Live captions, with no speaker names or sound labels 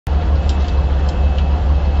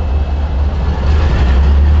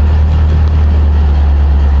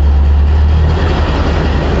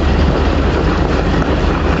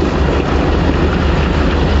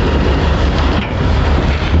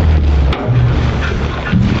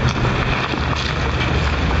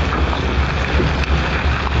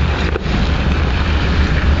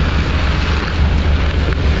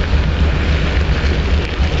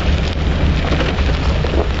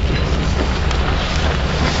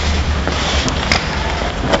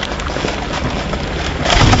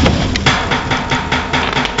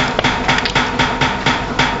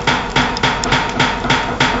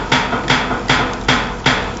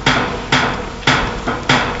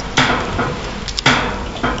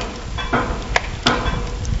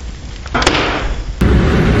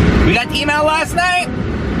the email last night.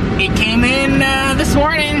 It came in this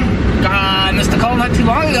morning. I missed a call not too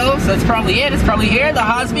long ago, so that's probably it. It's probably here. The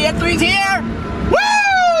Haas VF3's here.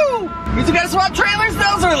 Woo! Means we gotta swap trailers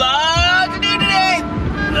though, so a lot to do today.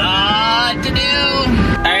 Lot to do.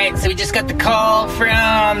 Alright, so we just got the call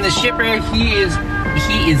from the shipper. He is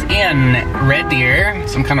in Red Deer.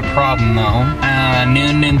 Some kind of problem though.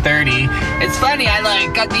 Noon 30. It's funny,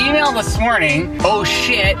 I got the email this morning. Oh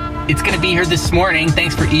shit, it's gonna be here this morning.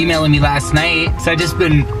 Thanks for emailing me last night. So I just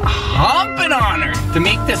been humping on her to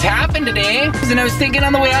make this happen today. And I was thinking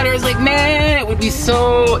on the way out here, I was like, man, it would be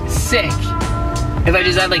so sick if I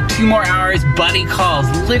just had 2 more hours buddy calls.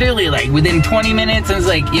 Literally within 20 minutes, I was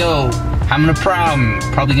like, yo, having a problem.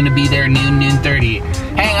 Probably gonna be there noon 30.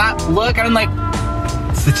 Hang up, look, and I'm like,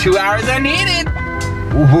 it's the 2 hours I needed.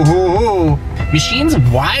 Ooh. Machine's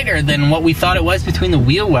wider than what we thought it was between the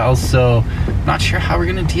wheel wells, so I'm not sure how we're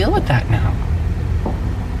gonna deal with that now.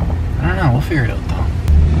 I don't know, we'll figure it out though.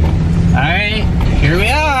 Alright, here we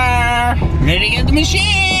are. Ready to get the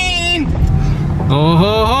machine. Oh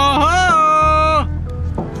ho ho ho.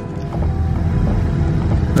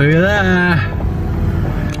 Look at that.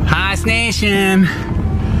 Haas Nation.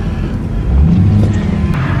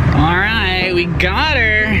 Alright, we got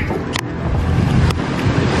her.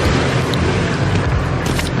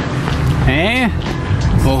 Hey,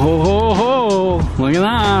 ho ho ho ho, look at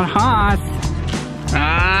that, Haas.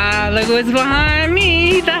 Ah, look what's behind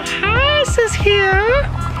me, the Haas is here.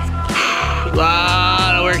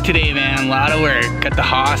 Lot of work today, man, lot of work. Got the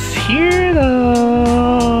Haas here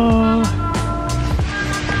though.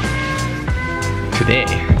 Today,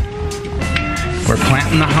 we're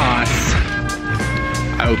planting the Haas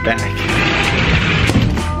out back.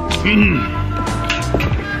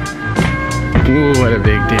 Ooh, what a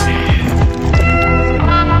big day.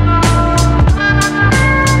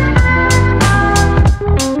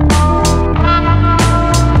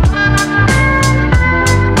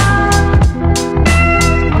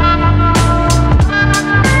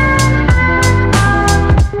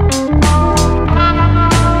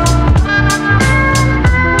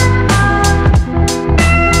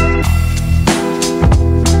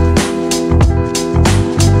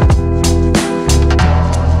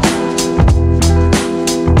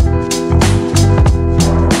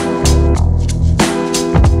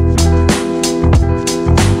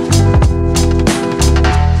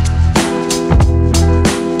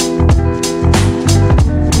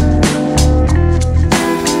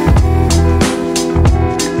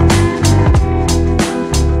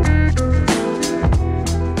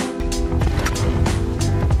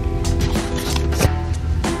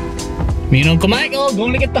 Me and Uncle Michael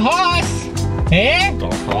going to get the Haas. Eh? The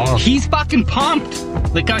Haas. He's fucking pumped.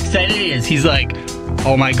 Look how excited he is. He's like,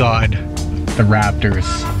 oh my god, the Raptors.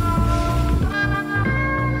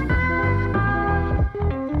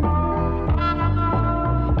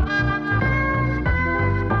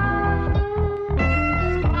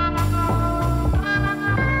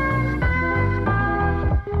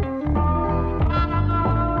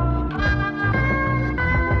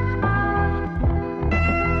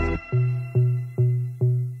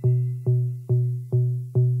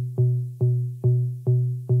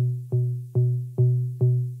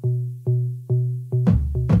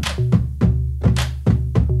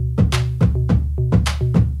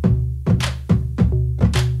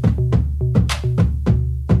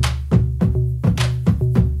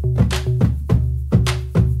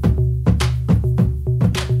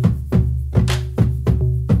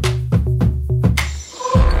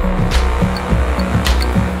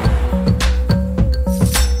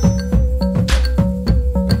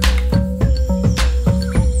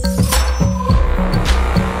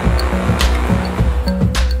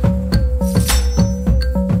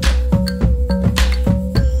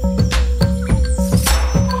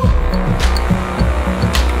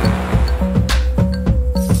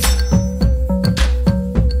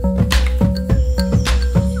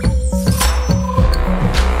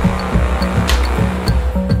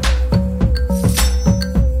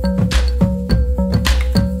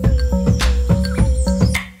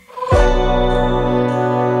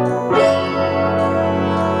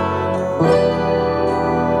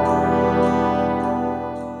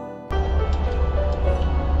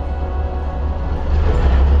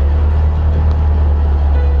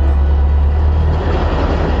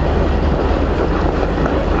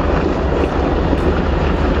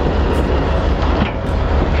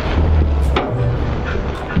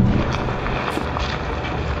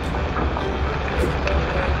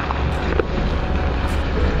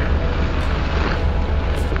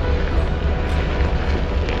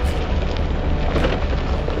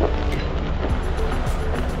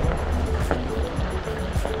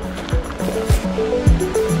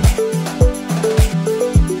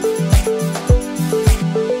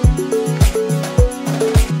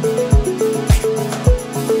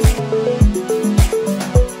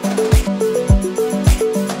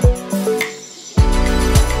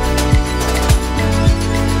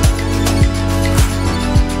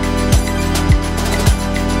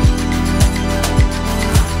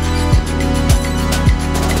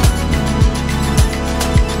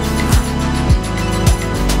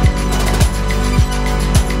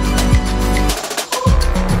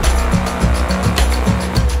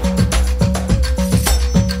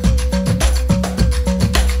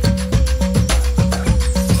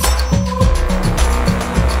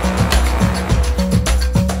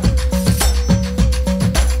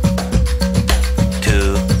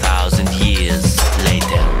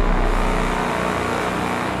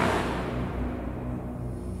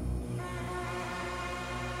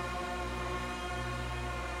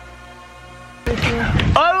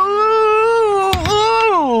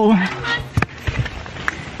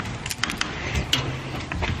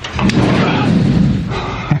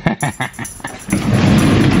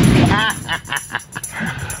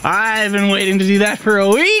 I've been waiting to do that for a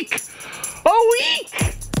week.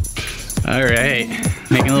 All right,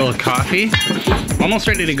 making a little coffee. Almost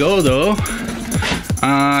ready to go though.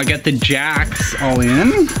 Get the jacks all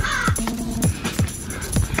in.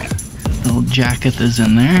 Little jacket is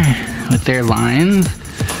in there with their lines.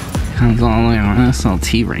 Comes all the way on this little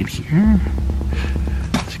T right here.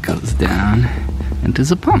 It goes down into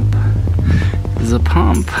the pump. The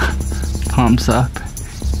pump pumps up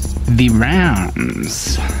the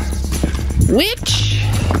rounds, which,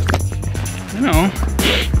 you know,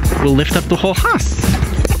 will lift up the whole Haas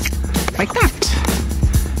like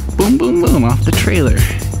that. Boom, boom, boom, off the trailer.